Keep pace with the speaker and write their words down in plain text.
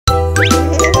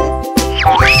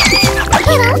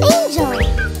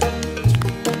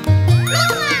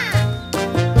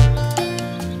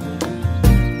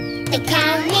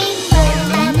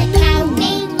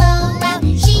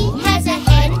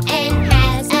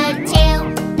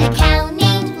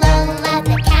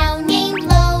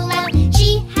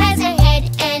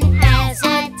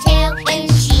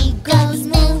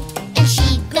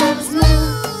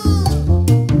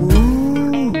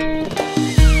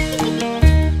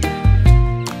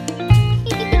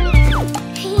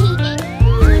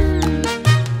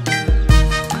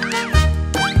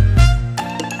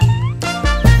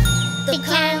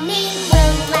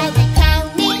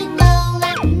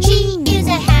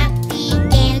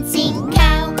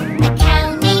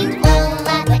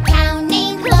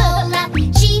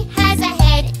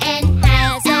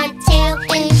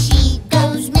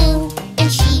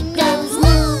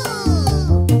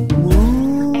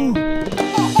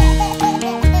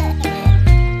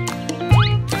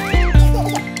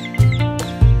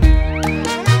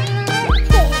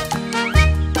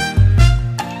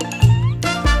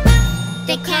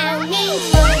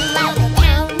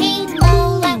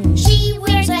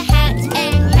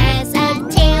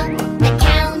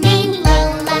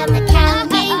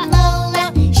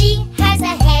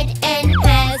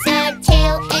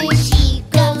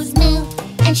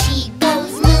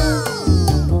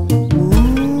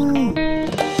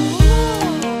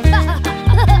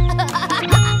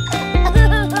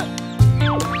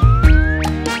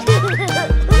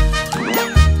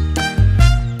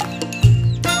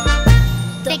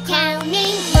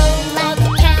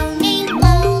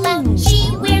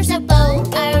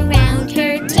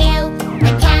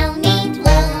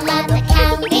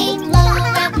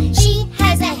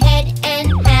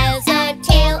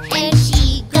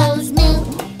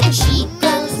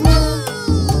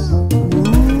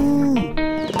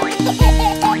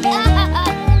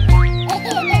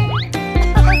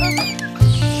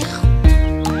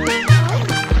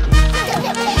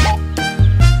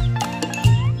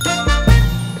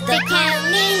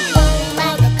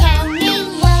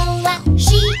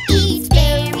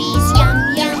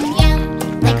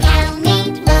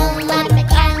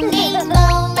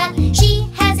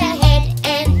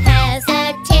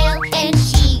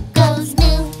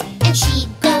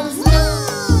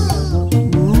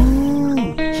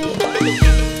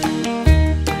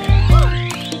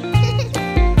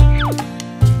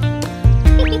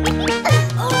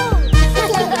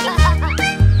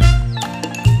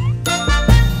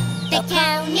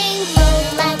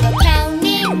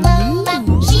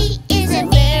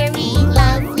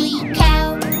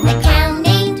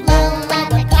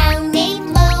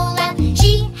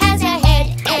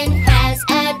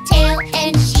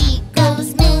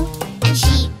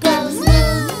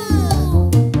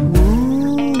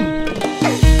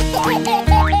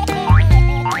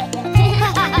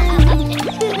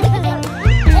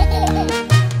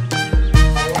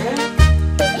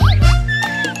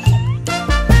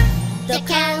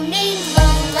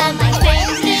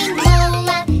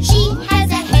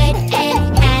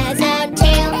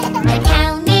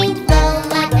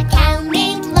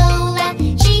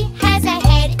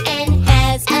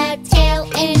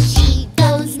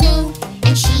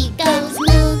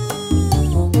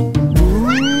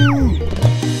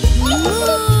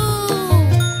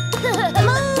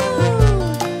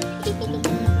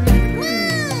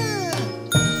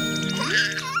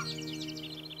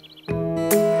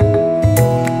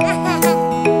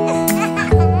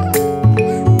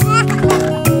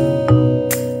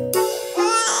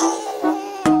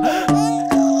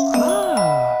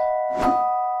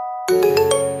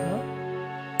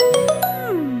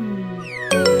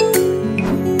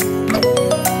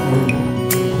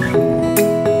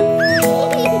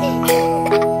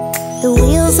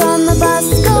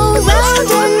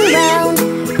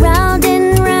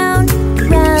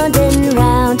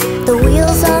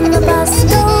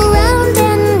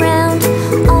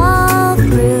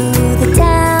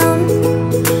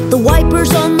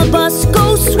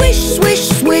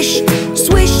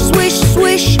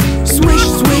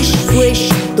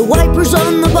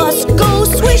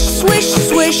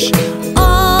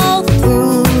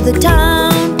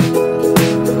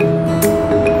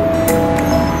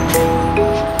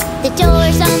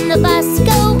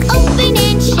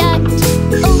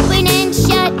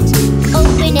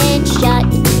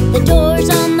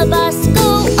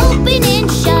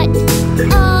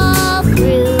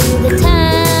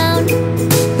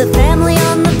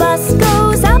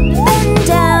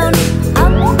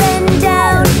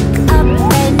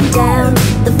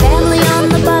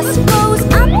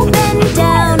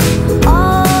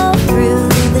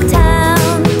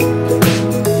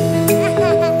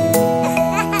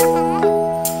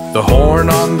horn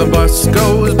on the bus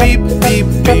goes beep, beep,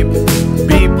 beep.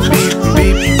 Beep, beep,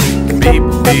 beep. Beep,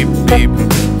 beep, beep.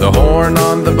 The horn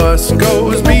on the bus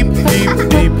goes beep, beep,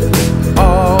 beep.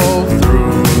 All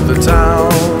through the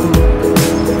town.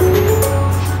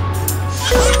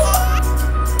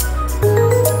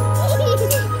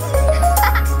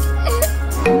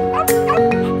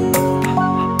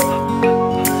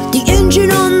 The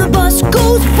engine on the bus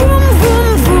goes vroom,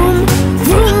 vroom, vroom.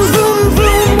 Vroom, vroom,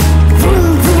 vroom.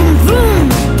 Vroom, vroom, vroom.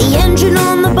 The engine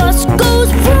on the bus goes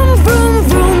vroom, vroom,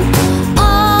 vroom.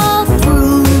 All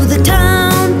through the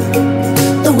town.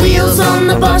 The wheels on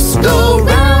the bus go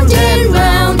round and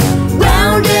round.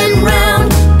 Round and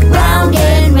round. Round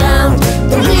and round.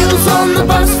 The wheels on the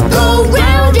bus go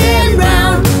round and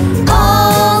round.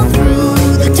 All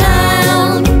through the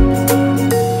town.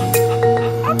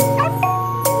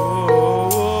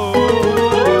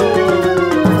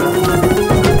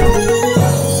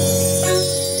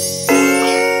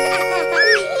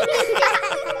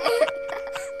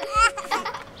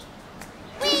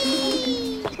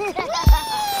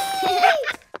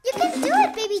 You can do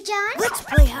it, Baby John. Let's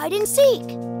play hide and seek.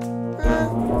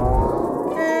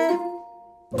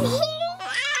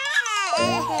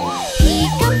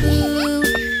 Peekaboo,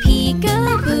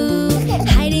 peekaboo,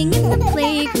 hiding in the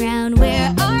playground, where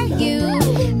are you?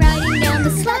 Riding down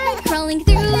the slide, crawling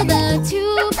through the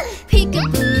tube.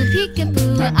 Peekaboo,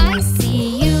 peekaboo, I see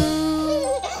you.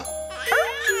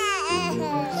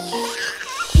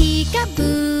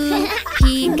 Peekaboo,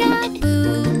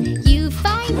 peekaboo, you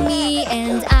find me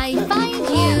and I find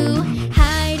you.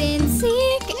 Hide and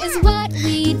seek is what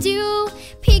we do.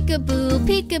 Peekaboo,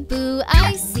 peekaboo,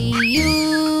 I see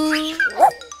you.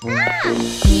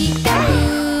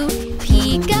 Peekaboo,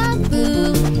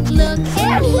 peekaboo, look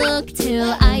and look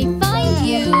till I find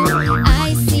you.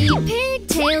 I see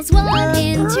pigtails 1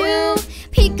 and 2.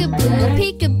 Peekaboo,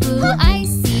 peekaboo, I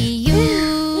see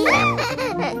you.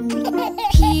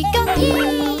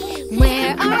 Peekaboo,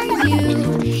 where are you?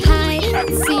 Hide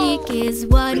and seek is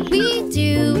what we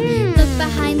do. Look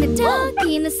behind the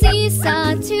donkey and the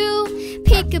seesaw too.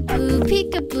 Peekaboo,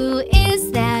 peekaboo,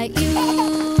 is that you?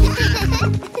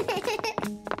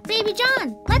 Baby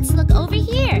John, let's look over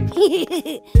here.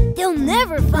 They'll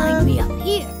never find me up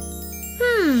here.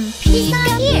 He's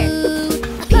not here.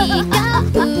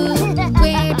 Peekaboo,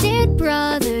 where did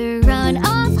brother run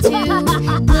off to?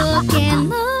 Look and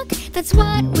look, that's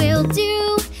what we'll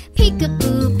do.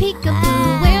 Peekaboo,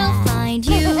 peekaboo, we'll find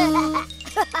you.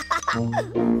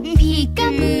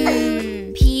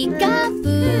 Peekaboo,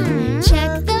 peekaboo,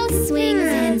 check those swings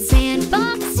and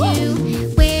sandbox too.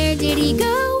 Where did he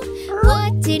go?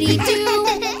 What did he do?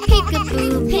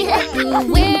 Peekaboo, peekaboo,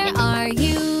 where are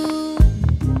you?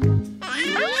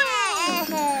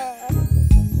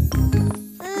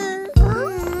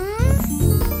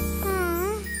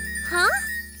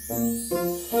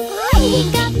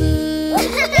 Peekaboo,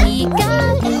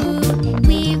 peekaboo,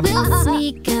 we will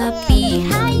sneak up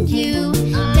behind you.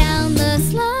 Down the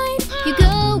slide you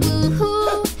go,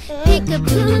 woohoo.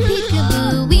 Peekaboo,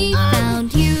 peekaboo, we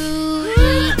found you.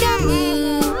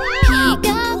 Peekaboo,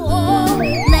 peekaboo,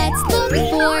 let's look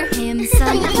for him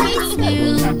someplace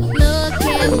new. Look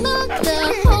and look the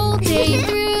whole day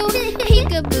through.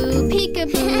 Peekaboo,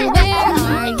 peekaboo, where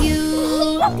are you?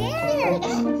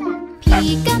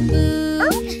 Peekaboo,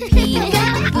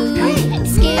 peekaboo,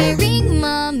 scaring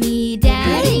mommy,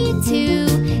 daddy too.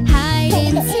 Hide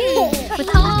and seek with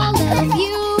all of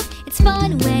you. It's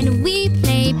fun when we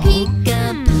play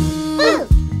peekaboo.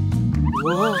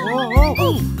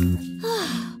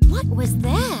 What was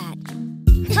that?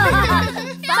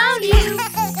 Found you.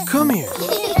 Come here.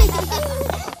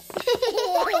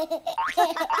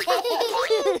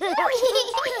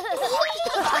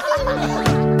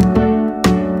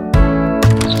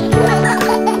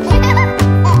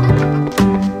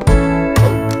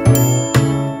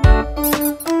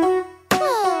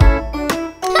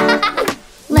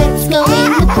 Let's go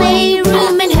in the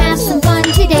playroom and have some fun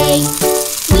today.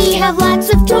 We have lots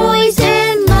of toys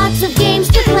and lots of games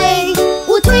to play.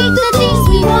 We'll take the things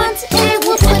we want and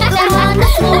we'll put them on the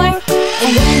floor.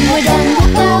 And when we're done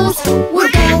with those,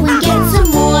 we'll go and get some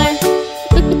more.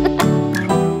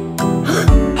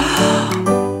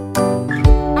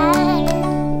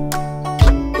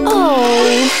 Oh,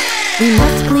 we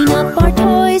must clean up our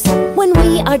toys when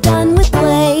we are done with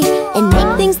play and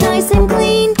make things nice and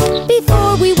clean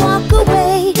before we walk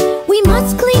away. We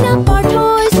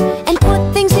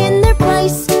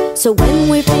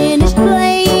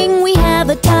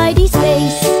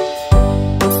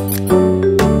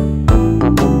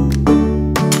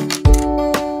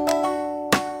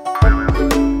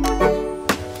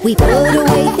We put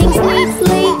away things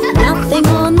neatly, nothing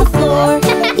on the floor.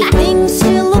 If things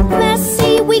still look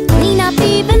messy, we clean up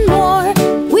even more.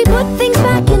 We put things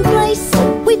back in place,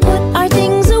 we put our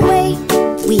things away.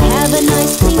 We have a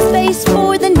nice clean space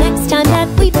for the next time that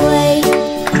we play.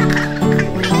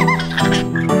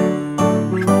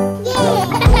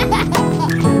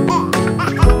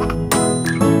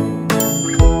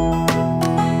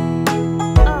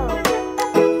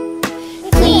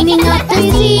 Cleaning up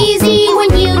is easy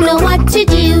when you know what to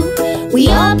do. We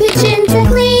all pitch in to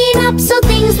clean up so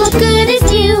things look good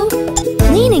as new.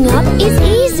 Cleaning up is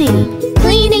easy.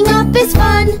 Cleaning up is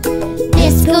fun.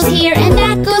 This goes here and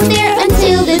that goes there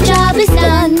until the job is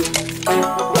done.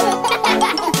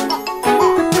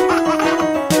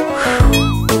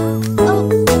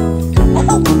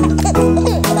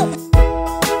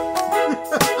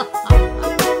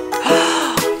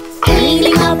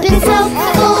 Cleaning up is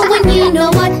helpful when you know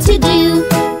what to do.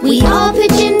 We all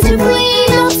pitch in to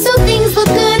clean up so things look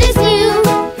good as new.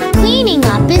 Cleaning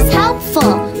up is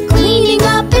helpful. Cleaning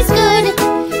up is good.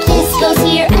 This goes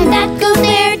here and that goes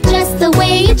there just the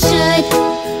way it should.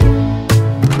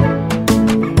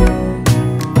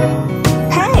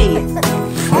 Hey!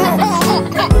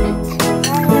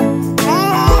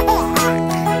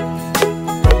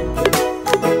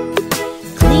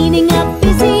 Cleaning up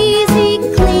is easy,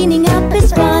 cleaning up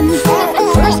is fun.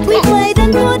 First we play,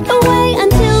 then put away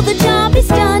until the job is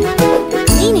done.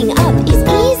 Cleaning up is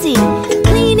easy,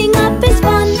 cleaning up is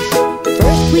fun.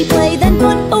 First we play, then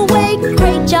put away.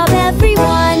 Great job,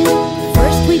 everyone.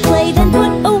 First we play, then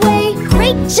put away.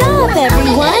 Great job,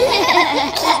 everyone.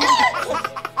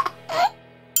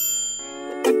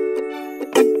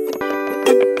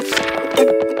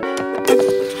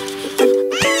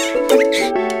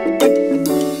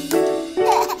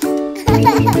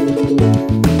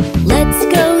 Let's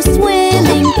go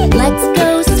swimming, let's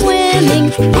go swimming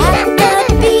at the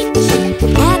beach,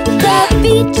 at the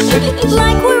beach.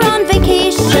 Like we're on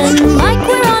vacation, like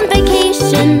we're on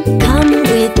vacation. Come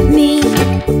with me,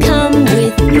 come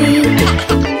with me.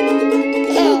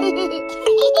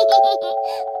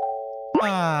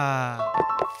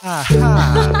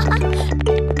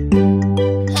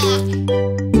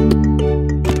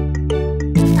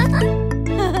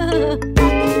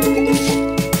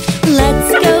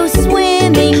 Let's go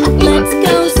swimming, let's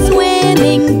go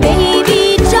swimming.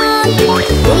 Baby John,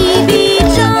 baby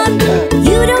John.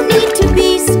 You don't need to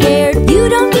be scared, you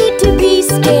don't need to be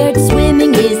scared.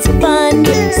 Swimming is fun,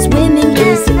 swimming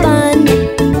is fun.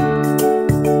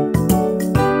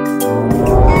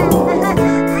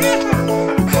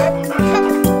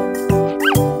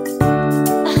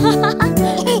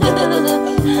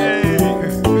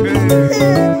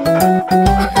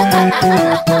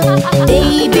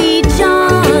 Baby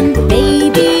John,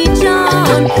 baby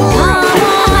John. Come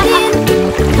on in,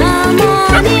 come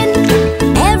on in.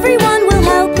 Everyone will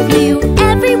help you,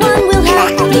 everyone will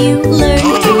help you. Learn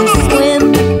to swim,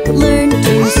 learn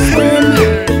to swim.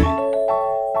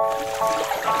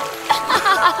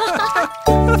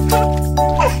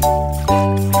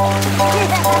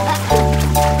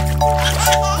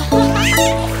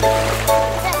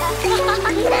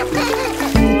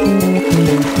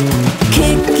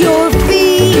 Kick your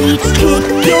feet,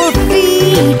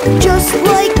 just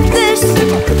like this,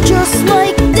 just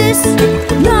like this.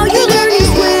 Now you're learning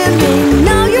swimming,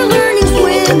 now you're learning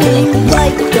swimming.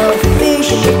 Like a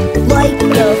fish, like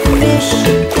a fish.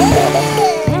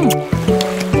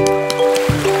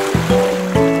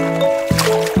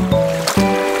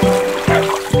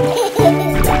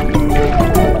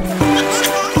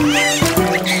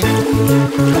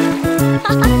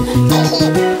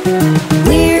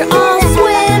 We're all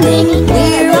swimming,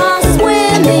 we're all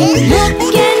swimming. Look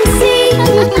and see,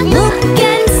 look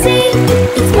and see.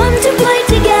 It's fun to play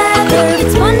together,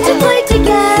 it's fun to play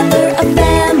together. A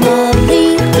family,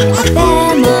 a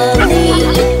family.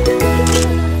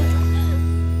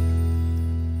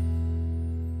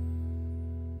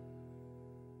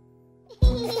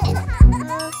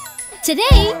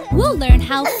 Today, we'll learn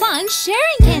how fun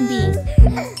sharing can be.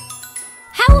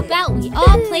 How about we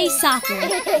all play soccer?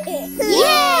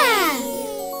 Yeah!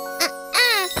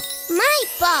 My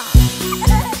ball.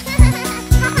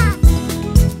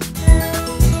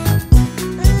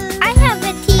 I have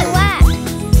a T-Wax.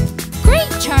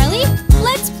 Great, Charlie!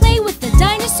 Let's play with the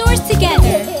dinosaurs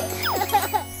together.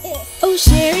 Oh,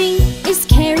 sharing is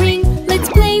caring. Let's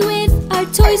play with our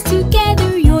toys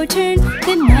together. Your turn,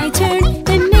 then my turn.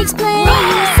 It makes playing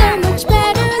so much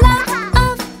better. Lots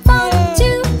of fun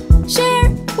to share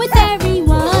with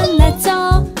everyone. Let's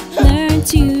all learn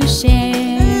to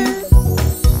share.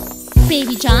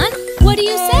 Baby John,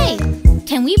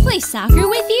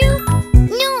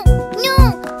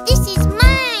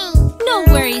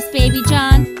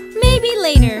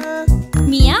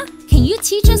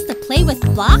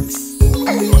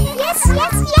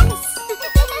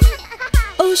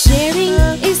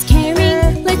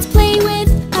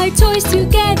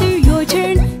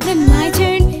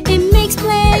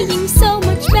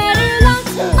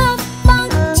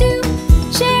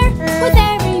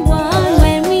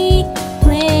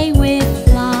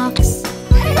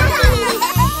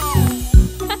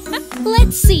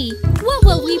 Let's see, what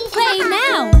will we play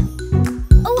now?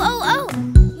 Oh,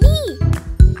 me!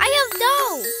 I have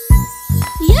dough!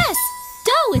 Yes,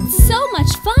 dough, it's so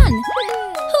much fun.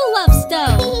 Who loves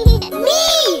dough? Me!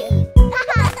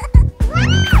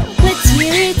 Let's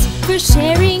hear it for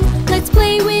sharing. Let's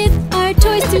play with our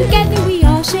toys together. We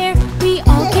all share, we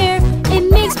all care. It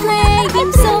makes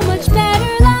playing so much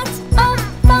better. Lots of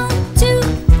fun to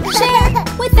share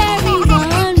with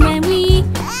everyone when we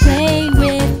play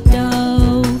with dough.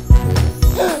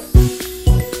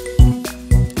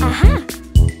 Aha!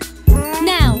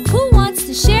 Now, who wants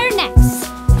to share next?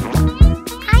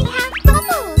 I have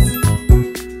bubbles!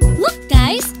 Look,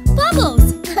 guys,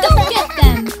 bubbles! Go get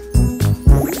them!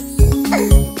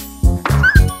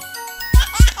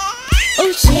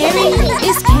 Oh, sharing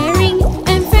is caring,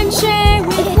 and friends share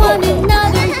with one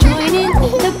another. Join in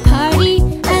the party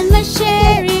and let's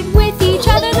share it with each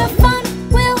other. The fun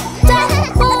will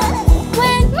double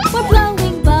when we're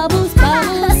blowing bubbles,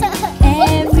 bubbles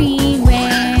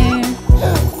everywhere.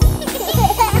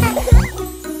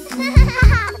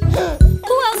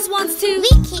 Who else wants to? We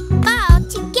keep all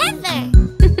together!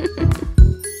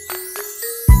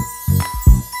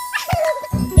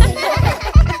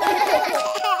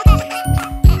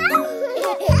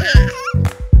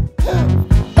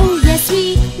 Oh yes,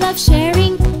 we love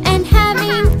sharing and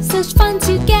having such fun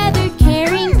together.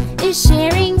 Caring is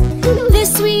sharing.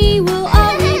 This we will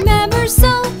all remember.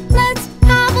 So let's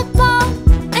have a ball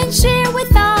and share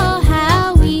with all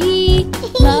how we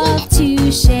love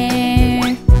to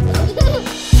share.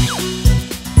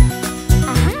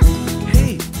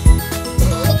 Hey!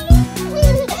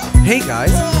 Hey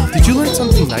guys, did you learn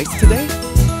something nice today?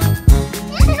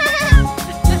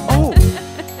 Oh!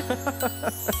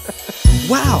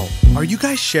 Wow, are you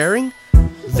guys sharing?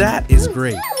 That is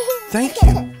great. Thank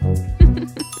you.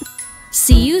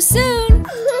 See you soon.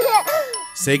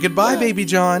 Say goodbye, Baby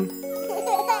John.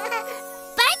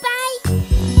 Bye-bye!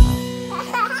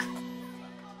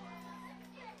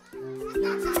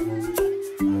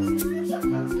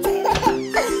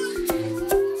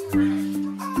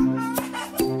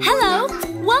 Hello,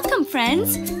 welcome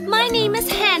friends. My name is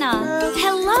Hannah.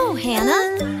 Hello,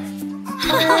 Hannah.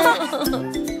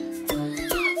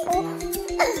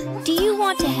 Do you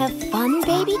want to have fun,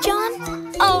 Baby John?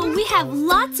 Oh, we have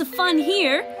lots of fun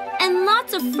here and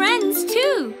lots of friends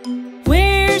too.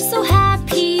 We're so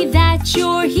happy that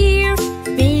you're here,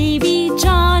 Baby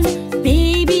John,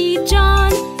 Baby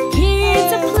John.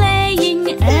 Kids are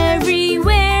playing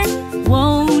everywhere.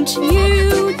 Won't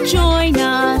you join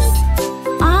us?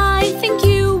 I think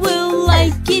you will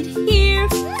like it here,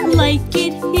 like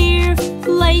it here,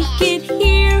 like it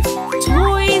here.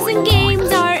 Toys and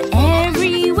games are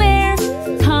everywhere.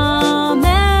 Come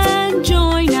and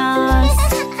join us.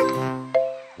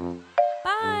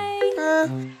 Bye.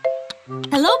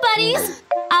 Hello, buddies.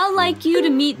 I'd like you to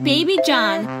meet Baby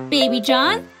John. Baby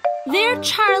John, they're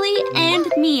Charlie and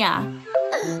Mia.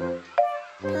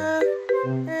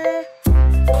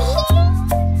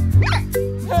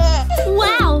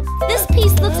 Wow, this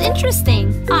piece looks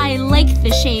interesting. I like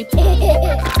the shape.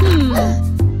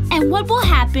 And what will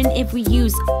happen if we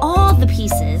use all the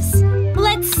pieces?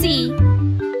 Let's see.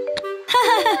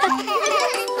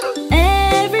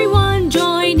 Everyone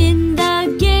join in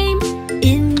the game,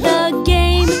 in the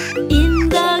game, in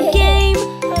the game.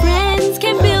 Friends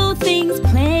can build things,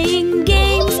 playing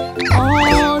games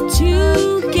all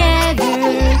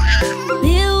together.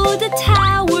 Build a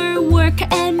tower, work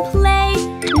and play,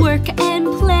 work and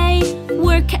play,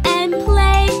 work and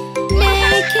play.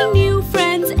 Making new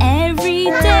friends every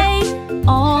day,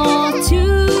 all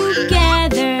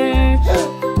together.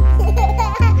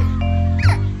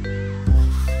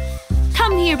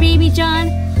 Come here, Baby John.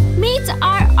 Meet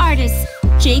our artists,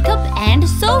 Jacob and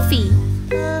Sophie.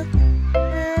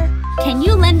 Can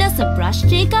you lend us a brush,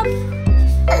 Jacob?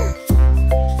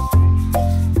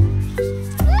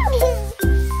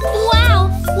 Wow,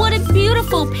 what a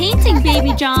beautiful painting,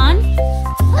 Baby John.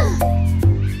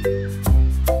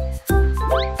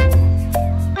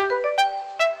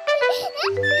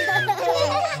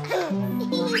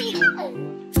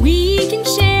 We can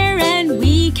share and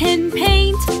we can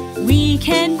paint. We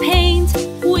can paint,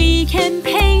 we can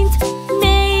paint.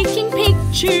 Making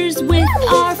pictures with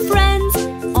our friends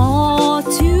all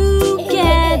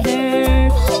together.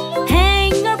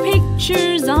 Hang our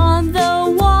pictures on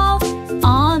the wall,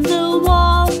 on the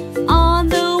wall, on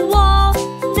the wall.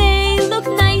 They look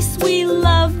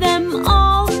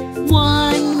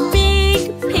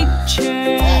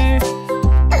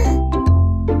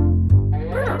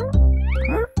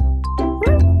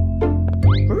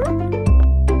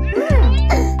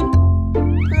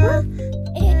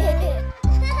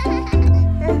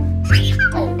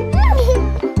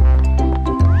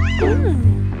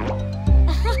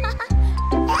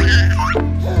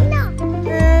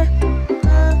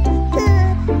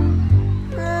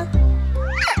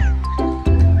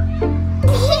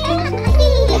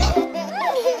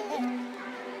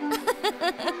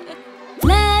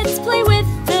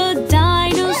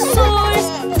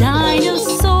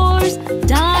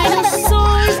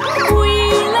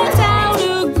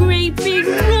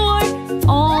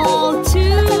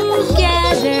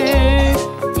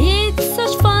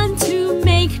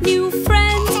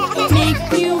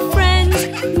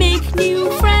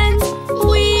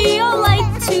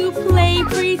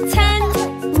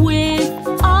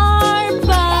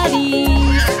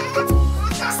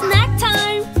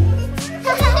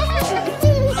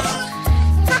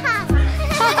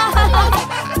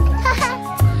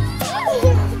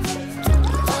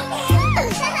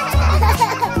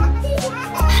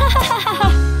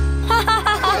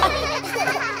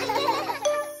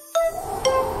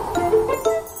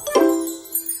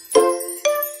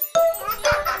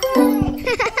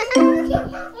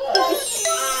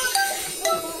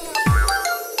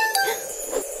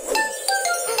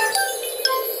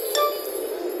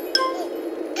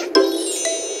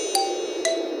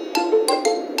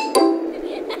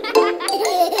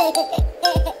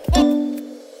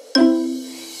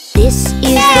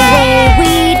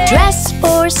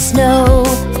for snow,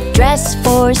 dress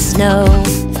for snow,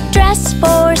 dress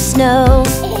for snow.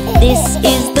 This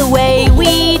is the way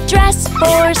we dress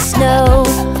for snow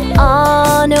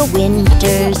on a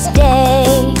winter's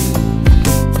day.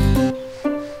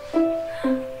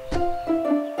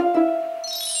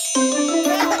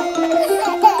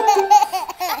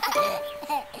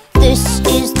 This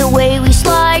is the way we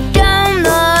slide down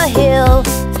the hill,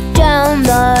 down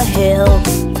the hill,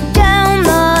 down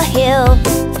the hill.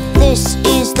 This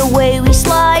is the way we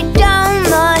slide down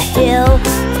the hill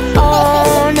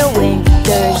on a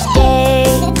winter's day.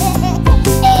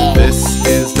 This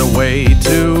is the way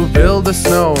to build a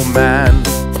snowman,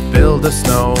 build a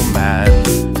snowman,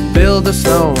 build a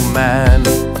snowman.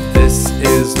 This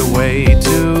is the way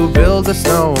to build a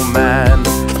snowman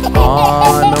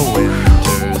on a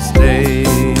winter's day.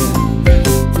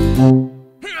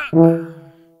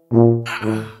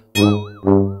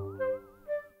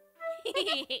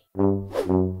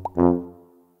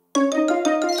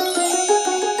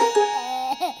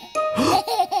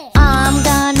 I'm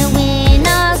gonna win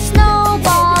a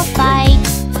snowball fight,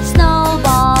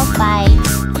 snowball fight,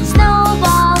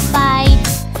 snowball fight.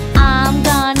 I'm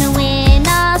gonna win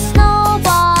a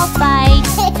snowball fight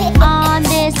on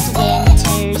this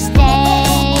winter's day.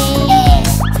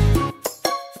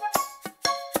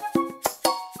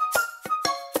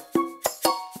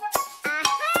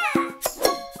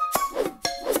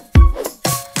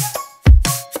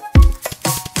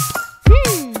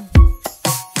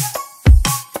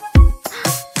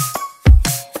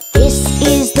 This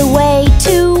is the way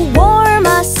to warm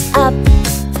us up,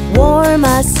 warm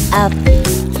us up,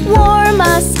 warm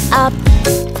us up.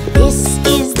 This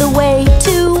is the way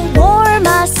to warm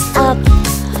us up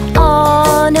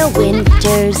on a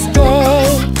winter's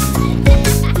day.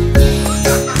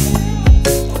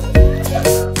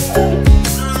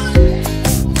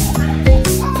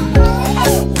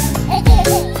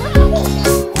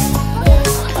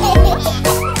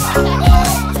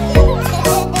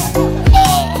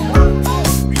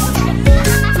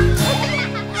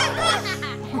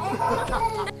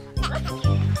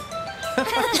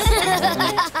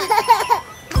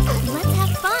 Let's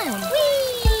have fun.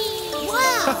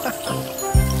 Wow!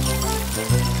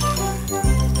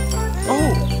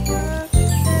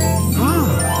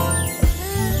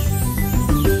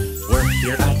 We're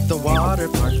here at the water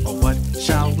park. Oh, what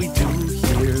shall we do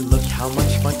here? Look how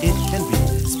much fun it can be.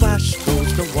 Splash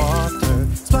goes the water.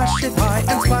 Splash it high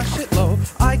and splash it low.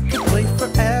 I could play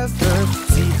forever.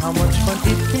 See how much fun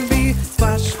it can be.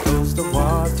 Splash goes the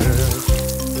water.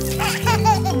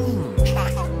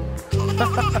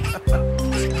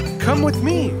 Come with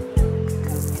me.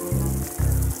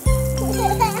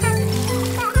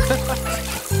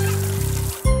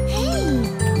 Hey,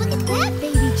 look at that,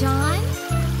 Baby John.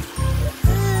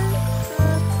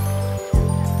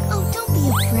 Oh, don't be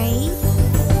afraid.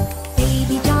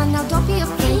 Baby John, now don't be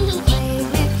afraid to play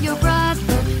with your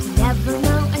brother. You never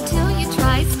know until you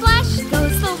try. Splash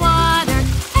goes the water.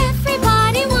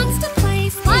 Everybody wants to play,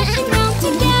 splashing around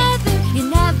together. You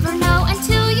never know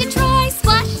until you try.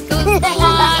 Splash goes the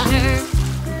water.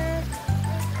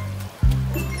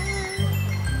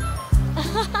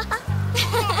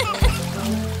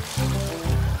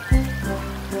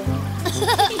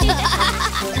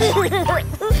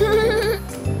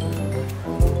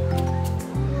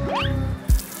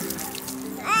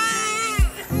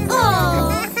 Oh.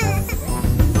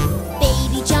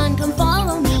 Baby John, come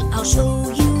follow me. I'll show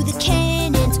you the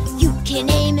cannons. You can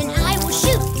aim and I will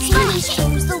shoot. Splash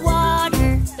goes the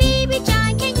water. Baby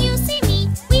John, can you see me?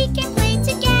 We can play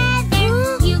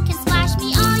together. You can splash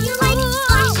me all you like.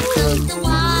 Splash goes the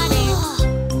water.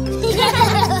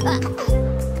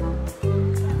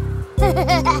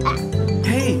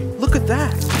 Hey, look at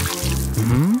that.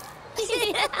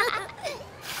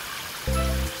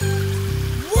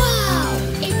 Wow!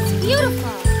 It's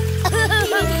beautiful.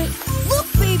 Look,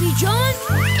 Baby John.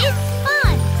 It's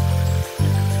fun.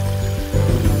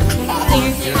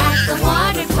 We're here at the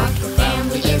water park. The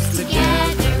family is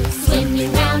together,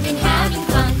 swimming round and having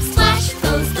fun. Splash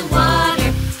goes the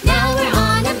water. Now we're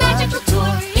on a magical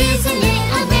tour. Isn't it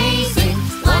amazing?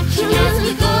 Watching as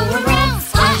we go around.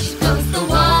 Splash goes the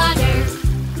water.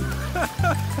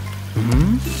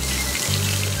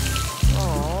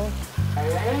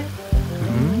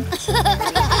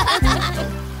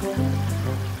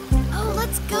 Oh,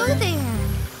 let's go there.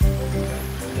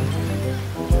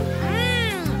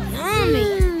 Yummy.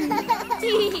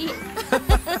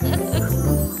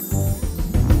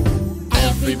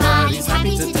 Everybody's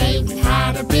happy today. We've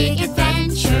had a big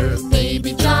adventure.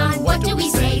 Baby John, what do we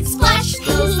say? Splash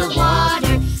goes the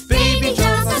water. Baby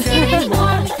John's not here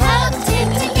anymore. We hugged him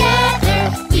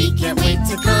together. We can't wait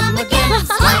to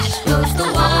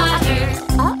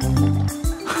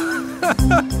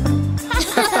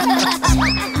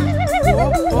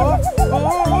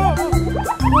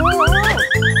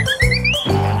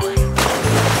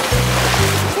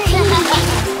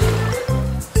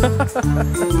We're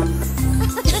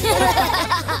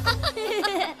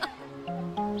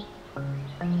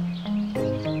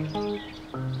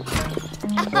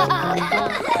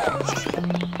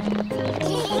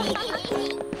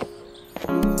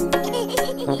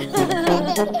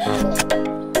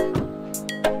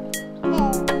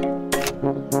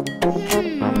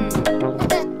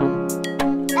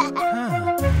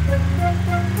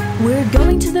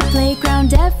going to the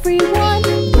playground, everyone.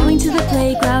 Going to the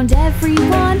playground,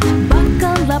 everyone.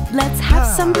 Buckle up, let's have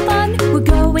some fun. We're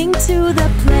going to the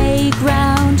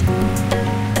playground.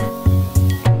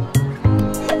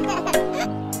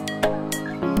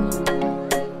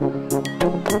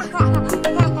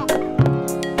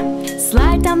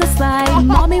 Slide down the slide,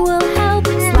 mommy will help.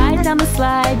 Slide down the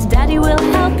slide, daddy will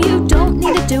help. You don't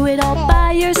need to do it all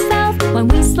by yourself when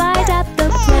we slide at the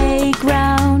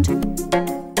playground.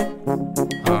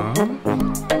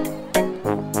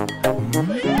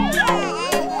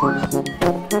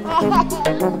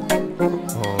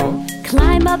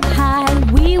 Climb up high,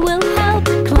 we will help.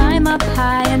 Climb up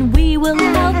high and we will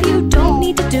help. You don't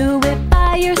need to do it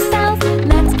by yourself.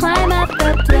 Let's climb at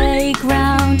the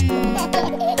playground.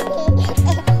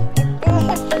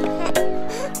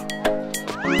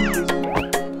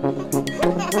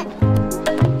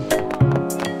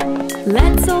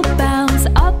 Let's all bounce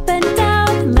up and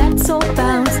down. Let's all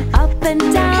bounce up and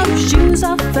down. Shoes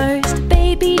off first,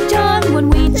 baby John, when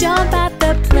we jump at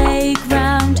the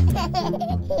playground.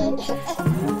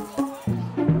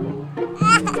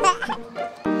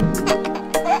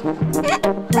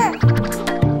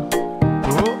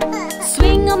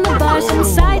 Swing on the bars from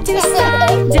side to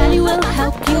side. Daddy will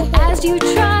help you as you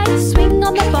try. Swing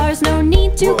on the bars, no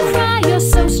need to cry. You're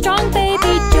so strong,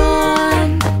 baby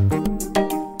John.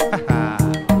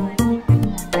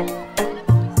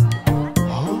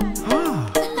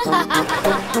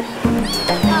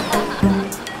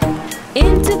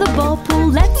 Into the ball pool,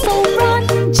 let's all run.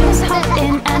 Just hop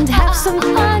in and have some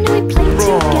fun. We play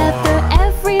together,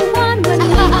 everyone, when we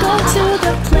go to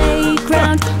the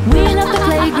playground. We love the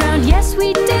playground, yes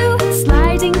we do.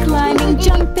 Sliding, climbing,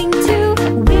 jumping too.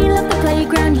 We love the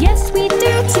playground, yes we do.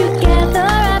 Together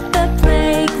at the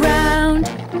playground.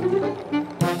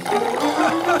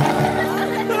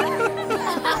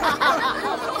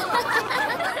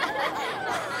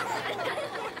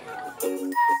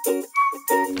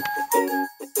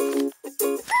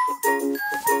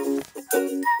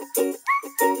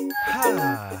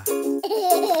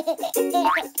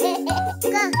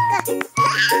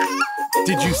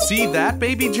 Did you see that,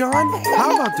 Baby John?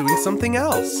 How about doing something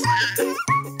else?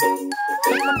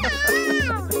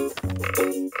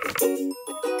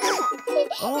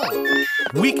 Oh,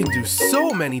 we can do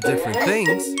so many different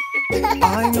things.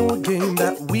 I know a game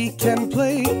that we can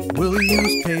play. We'll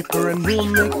use paper and we'll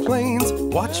make planes.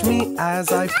 Watch me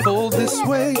as I fold this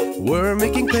way. We're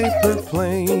making paper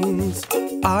planes.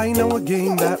 I know a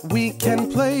game that we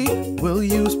can play. We'll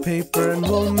use paper and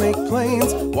we'll make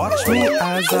planes. Watch me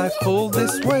as I fold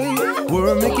this way.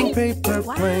 We're making paper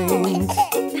planes.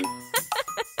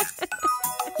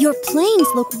 Your planes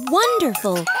look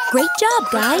wonderful. Great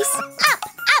job, guys.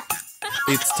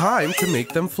 It's time to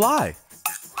make them fly.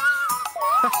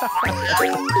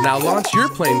 Now launch your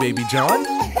plane, Baby John.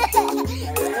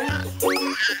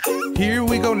 Here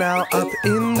we go now, up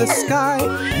in the sky.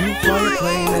 You fly your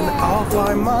plane and I'll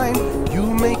fly mine.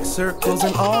 You make circles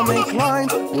and I'll make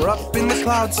lines. We're up in the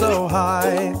clouds so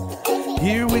high.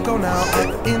 Here we go now,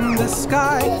 up in the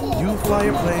sky. You fly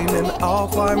your plane and I'll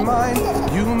fly mine.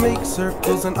 You make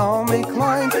circles and I'll make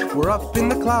lines. We're up in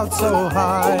the clouds so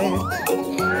high.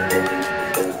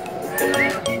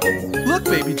 Look,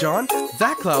 Baby John,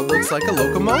 that cloud looks like a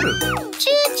locomotive.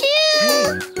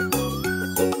 Choo-choo!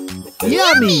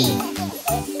 Yummy!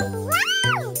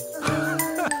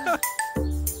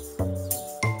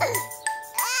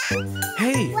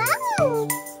 Hey!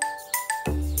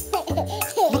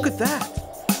 Look at that!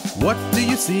 What do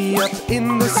you see up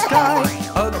in the sky?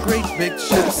 A great big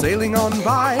ship sailing on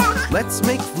by. Let's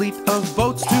make fleet of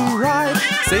boats to ride,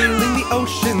 sailing the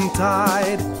ocean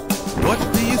tide. What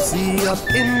do you see up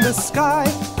in the sky?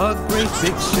 A great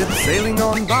big ship sailing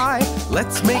on by.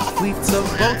 Let's make fleets of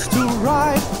boats to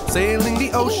ride, sailing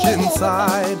the ocean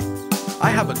side. I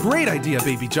have a great idea,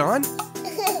 Baby John.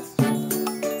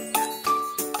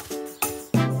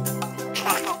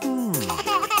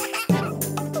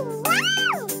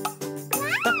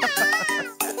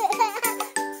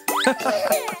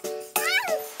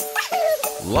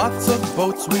 Lots of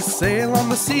boats we sail on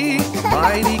the sea.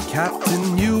 Mighty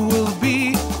captain you will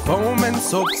be. Foam and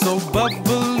soap so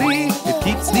bubbly, it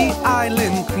keeps the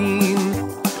island clean.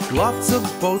 Lots of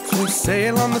boats will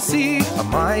sail on the sea. A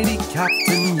mighty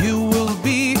captain you will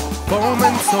be. Foam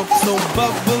and soap so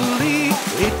bubbly,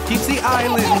 it keeps the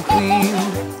island clean.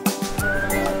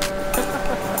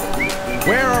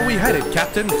 Where are we headed,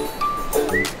 Captain?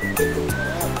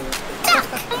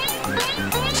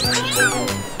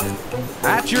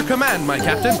 At your command, my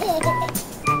captain.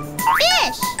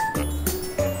 Fish!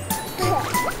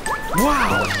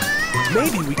 Wow!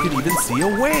 Maybe we could even see a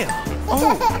whale.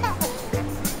 Oh!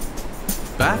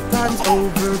 Bath time's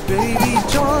over, baby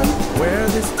John. Wear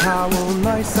this towel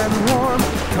nice and warm.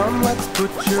 Come, let's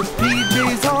put your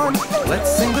PJs on.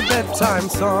 Let's sing the bedtime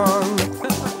song.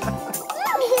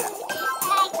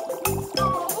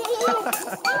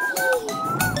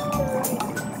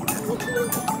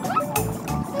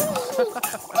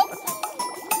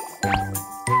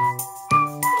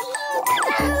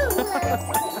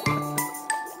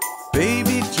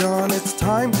 Baby John, it's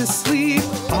time to sleep.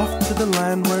 Off to the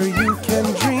land where you can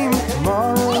dream.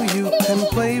 Tomorrow you can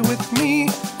play with me.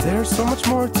 There's so much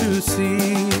more to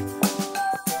see.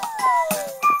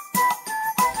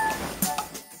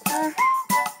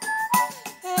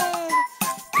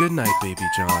 Good night, Baby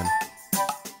John.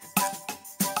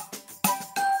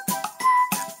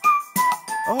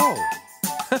 Oh!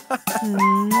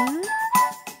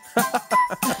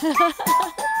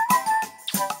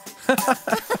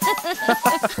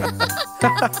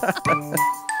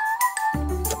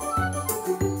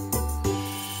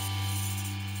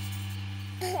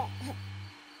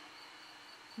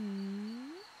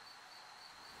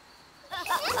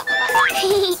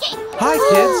 Hi,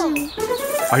 kids!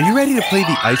 Are you ready to play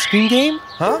the ice cream game?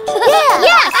 Huh?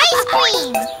 Yeah, ice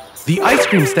cream! The ice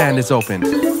cream stand is open.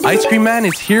 Ice Cream Man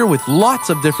is here with lots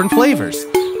of different flavors.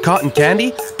 Cotton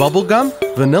candy, bubblegum,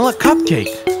 vanilla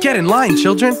cupcake. Get in line,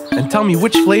 children, and tell me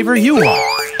which flavor you want.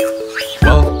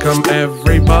 Welcome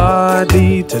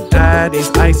everybody to Daddy's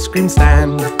ice cream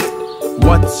stand.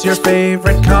 What's your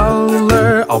favorite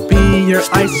color? I'll be your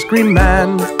ice cream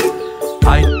man.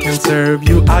 I can serve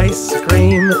you ice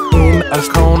cream in a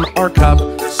cone or cup.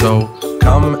 So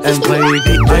come and play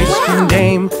the ice cream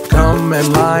game. Come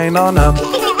and line on up.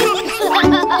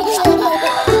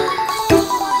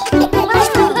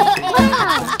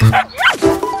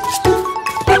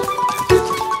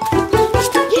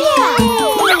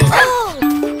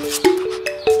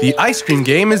 The ice cream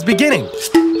game is beginning.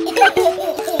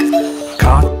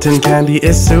 Cotton candy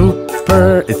is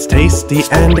super, it's tasty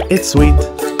and it's sweet.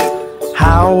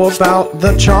 How about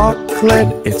the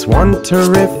chocolate? It's one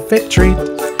terrific treat.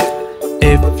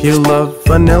 If you love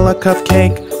vanilla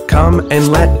cupcake, come and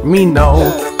let me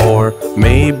know. Or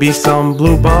maybe some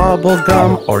blue bubble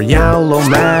gum or yellow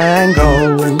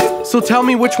mango. So tell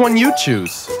me which one you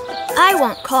choose. I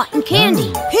want cotton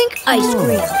candy, pink ice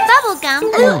cream. Bubblegum,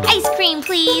 blue ice cream,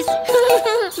 please.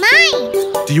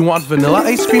 Mine! Do you want vanilla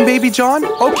ice cream, Baby John?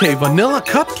 Okay, vanilla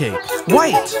cupcake,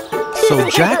 white. So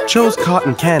Jack chose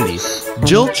cotton candy,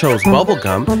 Jill chose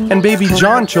bubblegum, and Baby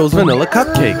John chose vanilla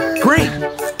cupcake. Great!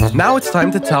 Now it's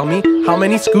time to tell me how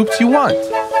many scoops you want.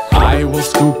 I will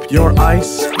scoop your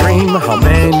ice cream. How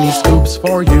many scoops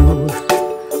for you?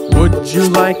 Would you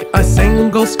like a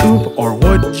single scoop or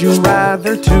would you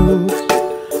rather two?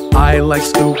 I like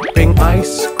scooping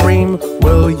ice cream.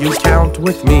 Will you count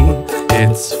with me?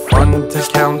 It's fun to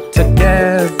count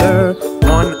together.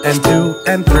 1 and 2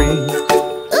 and 3.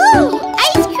 Ooh,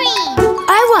 ice cream!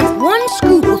 I want 1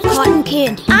 scoop of cotton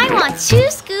candy. I want 2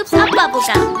 scoops of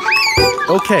bubblegum.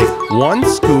 Okay, 1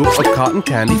 scoop of cotton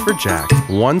candy for Jack.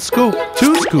 1 scoop.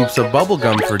 2 scoops of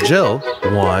bubblegum for Jill.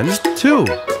 1, 2.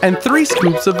 And 3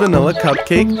 scoops of vanilla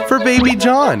cupcake for Baby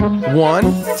John.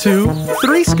 1, 2,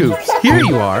 3 scoops. Here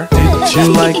you are. Did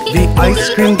you like the ice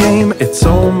cream game? It's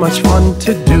so much fun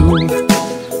to do.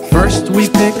 First we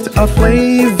picked a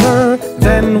flavor,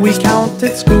 then we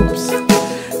counted scoops.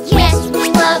 Yes,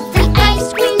 we love the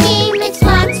ice cream game. It's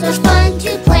lots of fun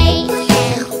to play.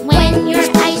 When your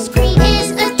ice cream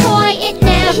is a toy, it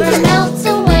never melts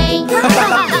away.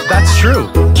 That's true.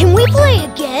 Can we play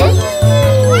again?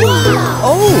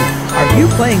 Oh, are you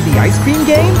playing the ice cream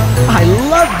game? I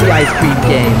love the ice cream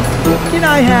game. Can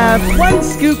I have 1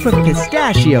 scoop of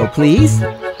pistachio, please?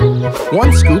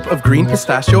 1 scoop of green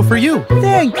pistachio for you.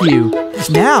 Thank you.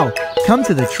 Now, come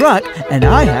to the truck and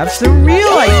I have some real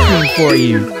ice cream for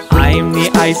you. I'm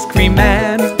the ice cream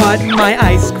man, but my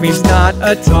ice cream's not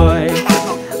a toy.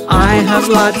 I have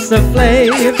lots of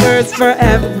flavors for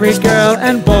every girl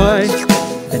and boy.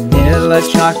 Vanilla,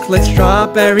 chocolate,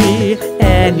 strawberry,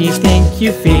 anything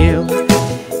you feel.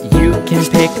 You can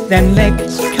pick then lick,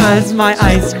 'cause my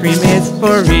ice cream is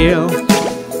for real.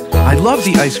 I love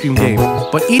the ice cream game,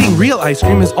 but eating real ice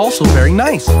cream is also very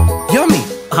nice. Yummy!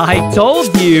 I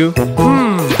told you.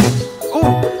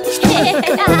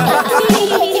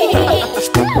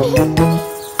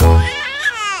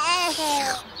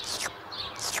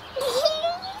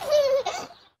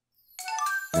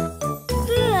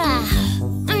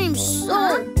 I'm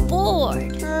so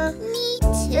bored. Me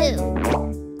too.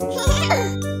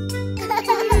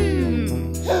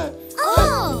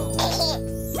 Oh!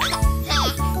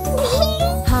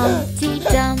 Humpty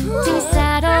Dumpty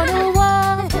sat on a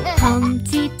wall.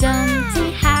 Humpty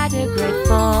Dumpty had a great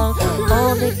fall.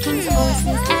 All the king's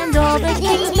horses and all the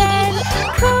king's men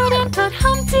couldn't put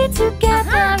Humpty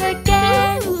together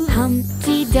again.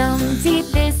 Humpty Dumpty,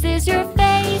 this is your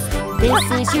face.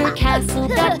 This is your castle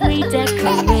that we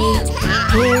decorate.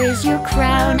 Here is your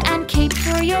crown and cape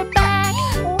for your back.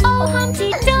 Oh,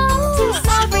 Humpty Dumpty,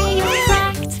 sorry you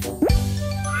cracked.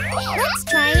 Let's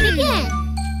try it again.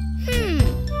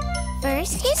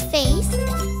 First his face,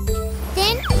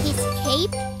 then his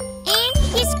cape and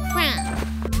his crown.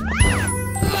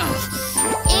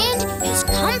 And his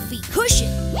comfy cushion.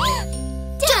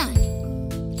 Done.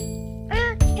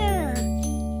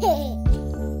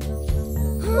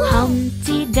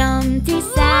 Humpty Dumpty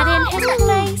sat in his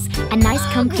place, a nice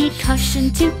comfy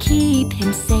cushion to keep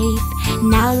him safe.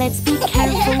 Now let's be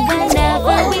careful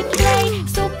whenever we play,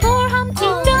 so poor Humpty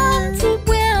Dumpty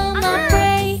will not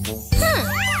break.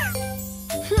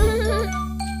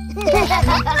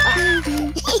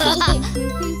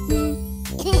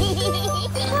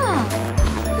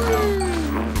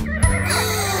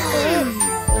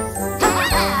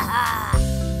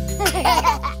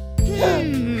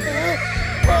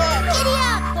 Giddy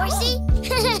up, horsey!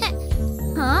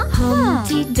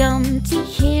 Humpty Dumpty,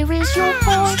 here is your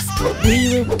horse.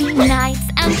 We will be knights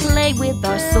and play with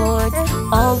our swords.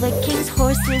 All the king's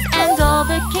horses and all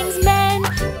the king's men.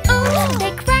 Ooh,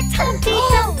 they cracked Humpty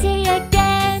Dumpty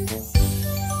again.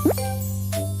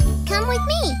 Come with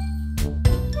me.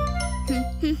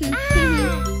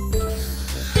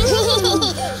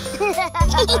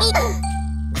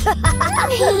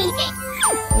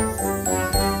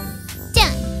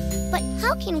 Done. But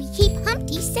how can we keep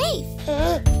Humpty safe?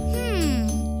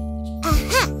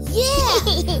 Aha!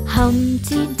 Yeah!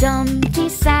 Humpty Dumpty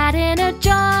sat in a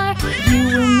jar. You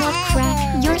will not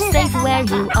crack, you're safe where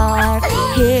you are.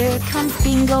 Here comes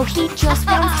Bingo, he just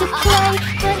wants to play,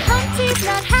 but Humpty's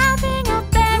not having a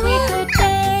very good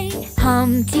day.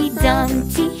 Humpty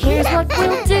Dumpty, here's what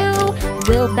we'll do.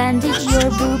 We'll bandage your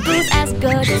boo-boos as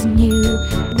good as new.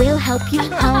 We'll help you,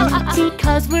 Humpty,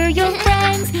 'cause we're your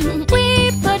friends.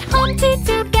 We put Humpty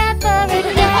together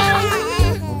again.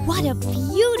 What a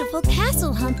beautiful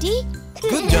castle, Humpty.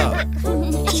 Good job.